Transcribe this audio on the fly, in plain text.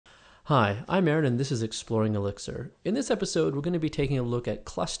Hi, I'm Aaron and this is Exploring Elixir. In this episode, we're going to be taking a look at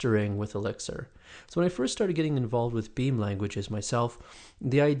clustering with Elixir. So when I first started getting involved with Beam languages myself,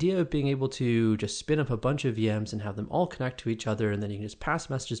 the idea of being able to just spin up a bunch of VMs and have them all connect to each other and then you can just pass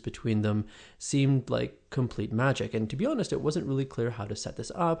messages between them seemed like complete magic. And to be honest, it wasn't really clear how to set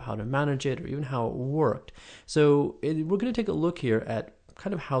this up, how to manage it, or even how it worked. So we're going to take a look here at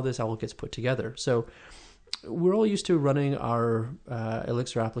kind of how this all gets put together. So we're all used to running our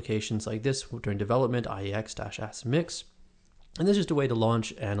Elixir applications like this during development, IEX-S mix. And this is just a way to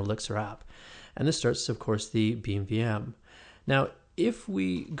launch an Elixir app. And this starts, of course, the Beam VM. Now, if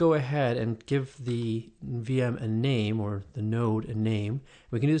we go ahead and give the VM a name, or the node a name,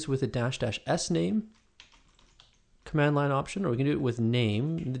 we can do this with a --s name command line option, or we can do it with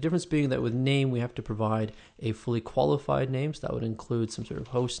name. The difference being that with name, we have to provide a fully qualified name. So that would include some sort of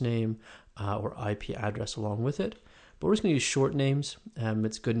host name or IP address along with it. But we're just going to use short names.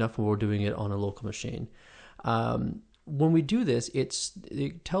 It's good enough when we're doing it on a local machine. When we do this,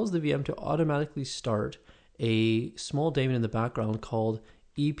 it tells the VM to automatically start a small daemon in the background called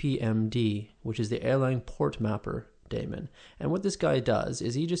epmd, which is the Airline port mapper daemon. And what this guy does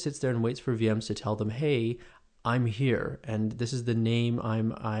is he just sits there and waits for VMs to tell them, hey, I'm here, and this is the name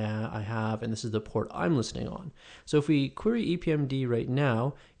I have, and this is the port I'm listening on. So if we query epmd right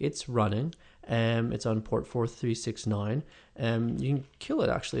now, it's running. It's on port 4369. You can kill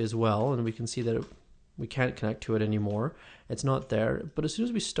it actually as well, and we can see that we can't connect to it anymore. It's not there. But as soon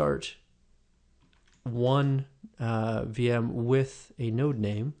as we start one VM with a node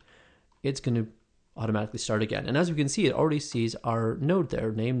name, it's going to automatically start again. And as we can see, it already sees our node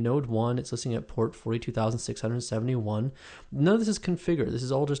there, named node 1. It's listening at port 42,671. None of this is configured. This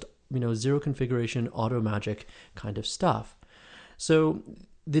is all just, zero configuration, auto magic kind of stuff. So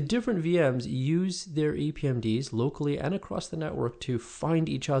the different VMs use their epmds locally and across the network to find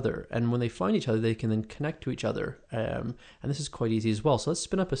each other. And when they find each other, they can then connect to each other. And this is quite easy as well. So let's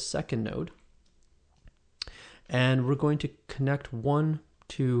spin up a second node. And we're going to connect one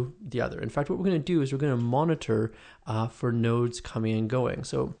to the other. In fact, what we're going to do is we're going to monitor for nodes coming and going.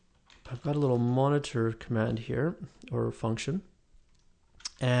 So I've got a little monitor command here, or function.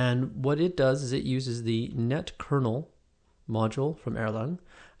 And what it does is it uses the net kernel module from Airline,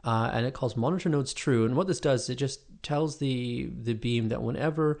 and it calls monitor nodes true. And what this does is it just tells the Beam that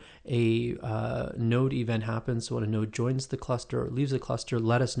whenever a node event happens, so when a node joins the cluster or leaves the cluster,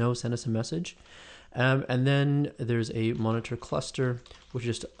 let us know, send us a message. And then there's a monitor cluster, which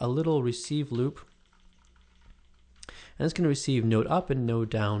is just a little receive loop. And it's going to receive node up and node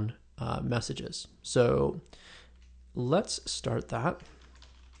down messages. So let's start that.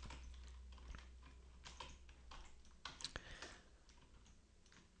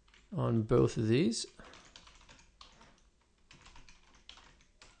 On both of these.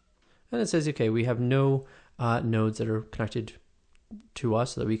 And it says, okay, we have no nodes that are connected to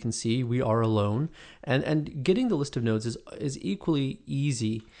us so that we can see we are alone. And getting the list of nodes is equally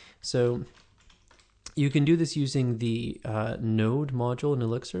easy. So you can do this using the node module in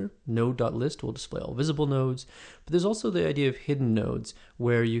Elixir. Node.list will display all visible nodes. But there's also the idea of hidden nodes,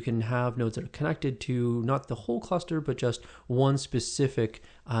 where you can have nodes that are connected to not the whole cluster, but just one specific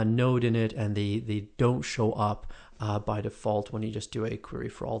node in it, and they don't show up by default when you just do a query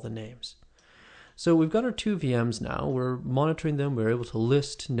for all the names. So we've got our two VMs now. We're monitoring them. We're able to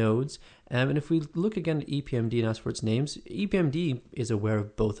list nodes. And if we look again at epmd and ask for its names, epmd is aware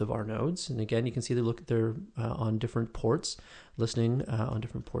of both of our nodes. And again, you can see they're on different ports, listening on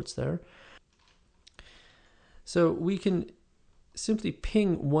different ports there. So we can simply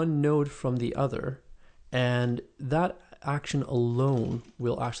ping one node from the other, and that action alone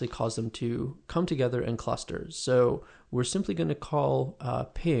will actually cause them to come together in clusters. So we're simply going to call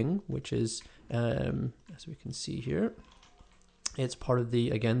ping, which is, as we can see here, it's part of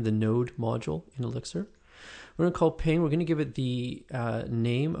the node module in Elixir. We're going to call ping. We're going to give it the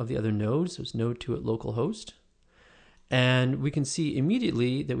name of the other node. So it's node 2 at localhost. And we can see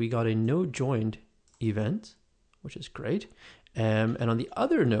immediately that we got a node joined event, which is great. And on the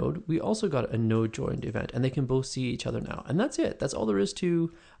other node, we also got a node joined event, and they can both see each other now. And that's it. That's all there is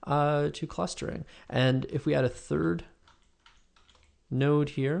to clustering. And if we add a third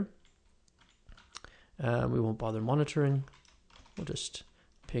node here, we won't bother monitoring. We'll just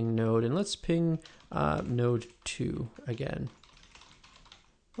ping node, and let's ping node 2 again.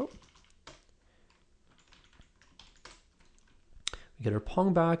 Oh. We get our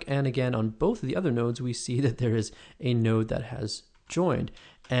pong back, and again on both of the other nodes we see that there is a node that has joined.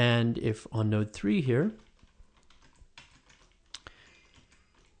 And if on node 3 here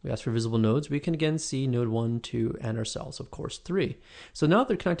We ask for visible nodes. We can again see node 1, 2, and ourselves, of course, 3. So now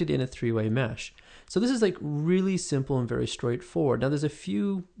they're connected in a three-way mesh. So this is like really simple and very straightforward. Now there's a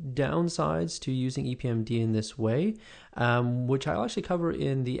few downsides to using epmd in this way, which I'll actually cover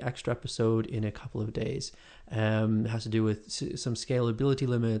in the extra episode in a couple of days. It has to do with some scalability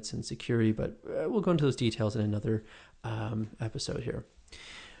limits and security, but we'll go into those details in another episode here.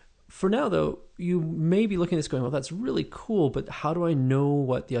 For now, though, you may be looking at this going, well, that's really cool, but how do I know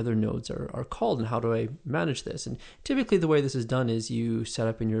what the other nodes are called, and how do I manage this? And typically the way this is done is you set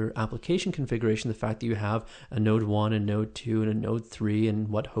up in your application configuration the fact that you have a node 1, a node 2, and a node 3, and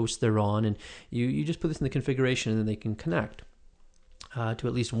what host they're on, and you just put this in the configuration, and then they can connect to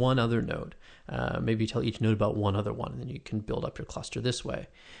at least one other node. Maybe you tell each node about one other one, and then you can build up your cluster this way.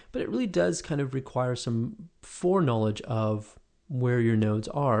 But it really does kind of require some foreknowledge of where your nodes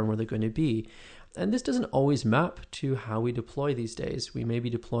are and where they're going to be. And this doesn't always map to how we deploy these days. We may be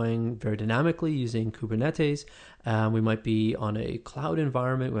deploying very dynamically using Kubernetes. We might be on a cloud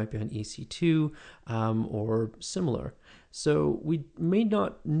environment. We might be on EC2 or similar. So we may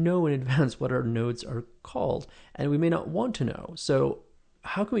not know in advance what our nodes are called, and we may not want to know. So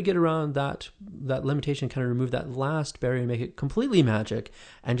how can we get around that limitation, kind of remove that last barrier and make it completely magic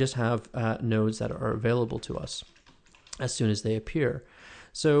and just have nodes that are available to us as soon as they appear?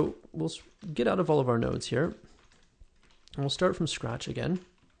 So we'll get out of all of our nodes here, and we'll start from scratch again.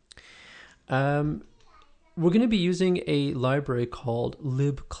 We're going to be using a library called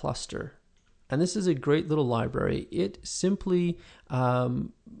libcluster, and this is a great little library. It simply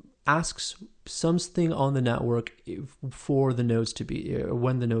asks something on the network for the nodes to be,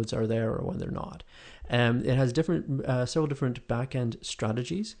 when the nodes are there or when they're not. It has several different backend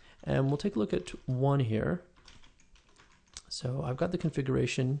strategies, and we'll take a look at one here. So I've got the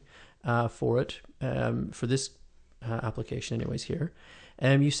configuration for it, for this application anyways here.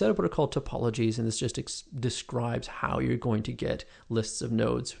 You set up what are called topologies, and this just describes how you're going to get lists of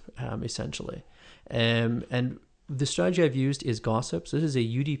nodes, essentially. And the strategy I've used is Gossip. So this is a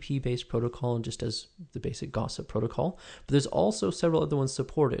UDP-based protocol and just as the basic Gossip protocol. But there's also several other ones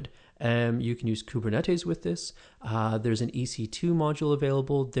supported. You can use Kubernetes with this. There's an EC2 module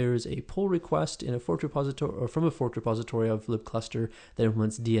available. There's a pull request in a fork repository, or from a fork repository of libcluster that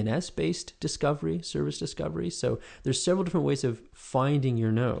implements DNS-based discovery, service discovery. So there's several different ways of finding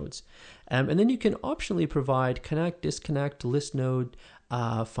your nodes. And then you can optionally provide connect, disconnect, list node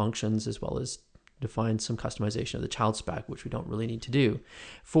functions, as well as define some customization of the child spec, which we don't really need to do.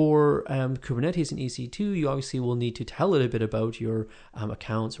 For Kubernetes and EC2, you obviously will need to tell it a bit about your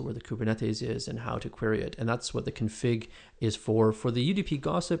accounts or where the Kubernetes is and how to query it. And that's what the config is for. For the UDP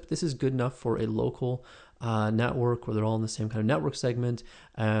Gossip, this is good enough for a local network where they're all in the same kind of network segment.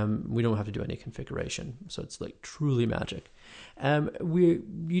 We don't have to do any configuration. So it's like truly magic.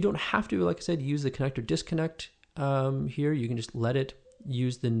 You don't have to, like I said, use the connect or disconnect here. You can just let it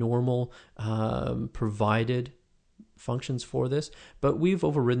use the normal provided functions for this, but we've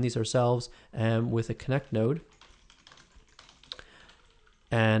overridden these ourselves with a connect node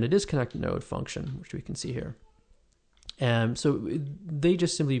and a disconnect node function, which we can see here. So they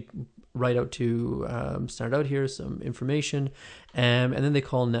just simply write out to start out here some information, and then they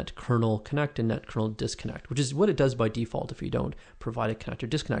call net kernel connect and net kernel disconnect, which is what it does by default if you don't provide a connect or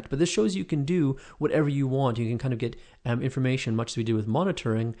disconnect. But this shows you can do whatever you want. You can kind of get information, much as we did with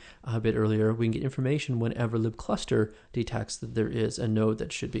monitoring a bit earlier. We can get information whenever libcluster detects that there is a node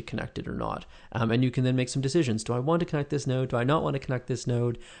that should be connected or not. And you can then make some decisions. Do I want to connect this node? Do I not want to connect this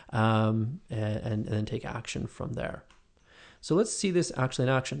node? And then take action from there. So let's see this actually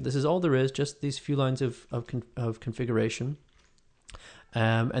in action. This is all there is, just these few lines of configuration.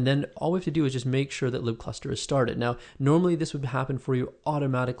 And then all we have to do is just make sure that libcluster is started. Now, normally this would happen for you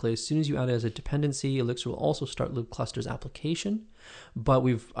automatically. As soon as you add it as a dependency, Elixir will also start libcluster's application. But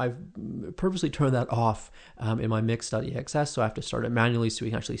I've purposely turned that off in my mix.exs, so I have to start it manually so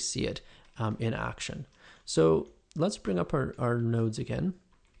we can actually see it in action. So let's bring up our nodes again.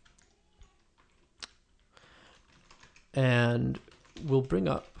 And we'll bring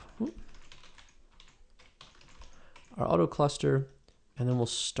up our auto cluster, and then we'll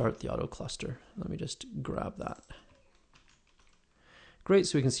start the auto cluster. Let me just grab that. Great,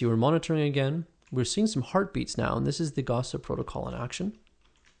 so we can see we're monitoring again. We're seeing some heartbeats now, and this is the Gossip protocol in action.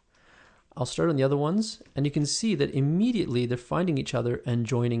 I'll start on the other ones, and you can see that immediately they're finding each other and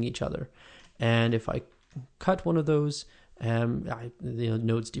joining each other. And if I cut one of those,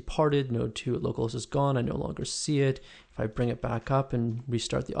 node's departed, node 2 at localhost is gone, I no longer see it. If I bring it back up and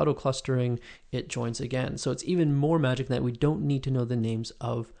restart the auto clustering, it joins again. So it's even more magic that we don't need to know the names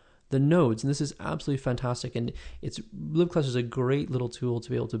of the nodes. And this is absolutely fantastic. And libcluster is a great little tool to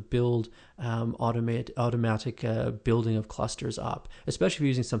be able to build automatic building of clusters up, especially if you're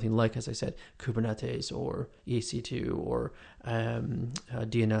using something like, as I said, Kubernetes or EC2 or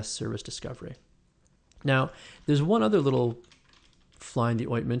DNS service discovery. Now, there's one other little fly in the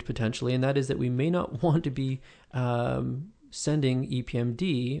ointment potentially, and that is that we may not want to be sending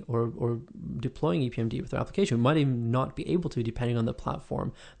epmd or deploying epmd with our application. We might even not be able to, depending on the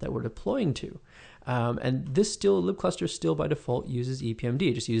platform that we're deploying to. And this libcluster still by default uses epmd.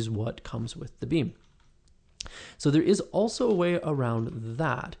 It just uses what comes with the Beam. So there is also a way around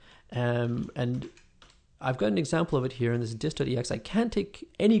that. And I've got an example of it here in this dist.ex. I can't take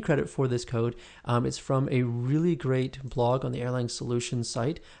any credit for this code. It's from a really great blog on the Airline Solutions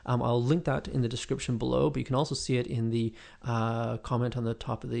site. I'll link that in the description below, but you can also see it in the comment on the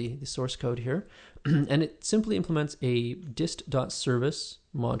top of the source code here. And it simply implements a dist.service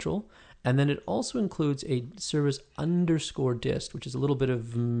module. And then it also includes a service _ dist, which is a little bit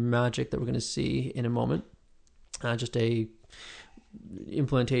of magic that we're going to see in a moment. Just a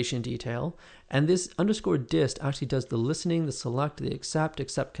implementation detail. And this _ dist actually does the listening, the select, the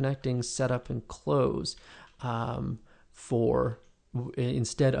accept connecting, setup, and close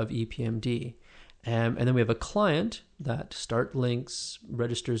instead of epmd. And then we have a client that start links,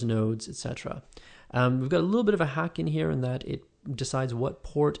 registers nodes, etc. We've got a little bit of a hack in here in that it decides what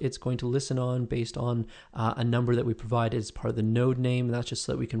port it's going to listen on based on a number that we provide as part of the node name. And that's just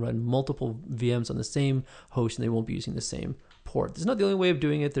so that we can run multiple VMs on the same host and they won't be using the same port. This is not the only way of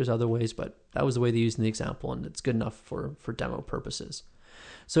doing it. There's other ways, but that was the way they used in the example, and it's good enough for demo purposes.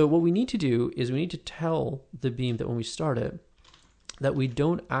 So what we need to do is we need to tell the Beam that when we start it, that we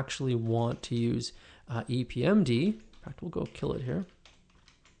don't actually want to use epmd. In fact, we'll go kill it here.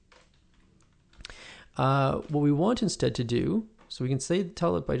 What we want instead to do, so we can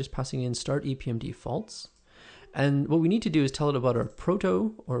tell it by just passing in start epmd false. And what we need to do is tell it about our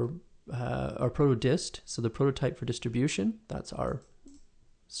proto dist, so the prototype for distribution, that's our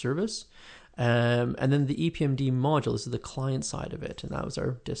service. And then the epmd module, this is the client side of it, and that was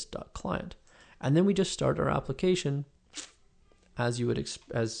our dist.client. And then we just start our application as you would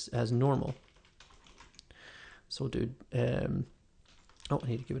as normal. So we'll do, I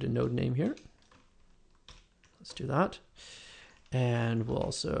need to give it a node name here. Let's do that. And we'll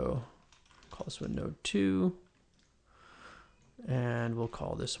also call this one node 2. And we'll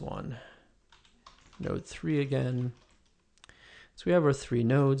call this one node 3 again. So we have our 3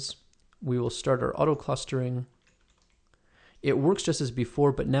 nodes. We will start our auto clustering. It works just as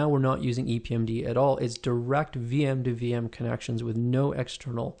before, but now we're not using epmd at all. It's direct VM to VM connections with no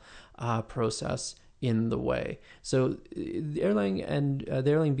external process in the way. So the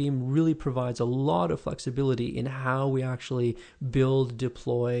Airline Beam really provides a lot of flexibility in how we actually build,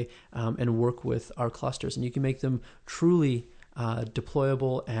 deploy, and work with our clusters. And you can make them truly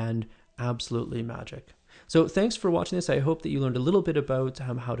deployable and absolutely magic. So thanks for watching this. I hope that you learned a little bit about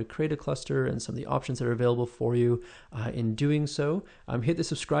how to create a cluster and some of the options that are available for you in doing so. Hit the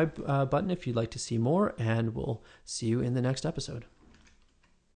subscribe button if you'd like to see more, and we'll see you in the next episode.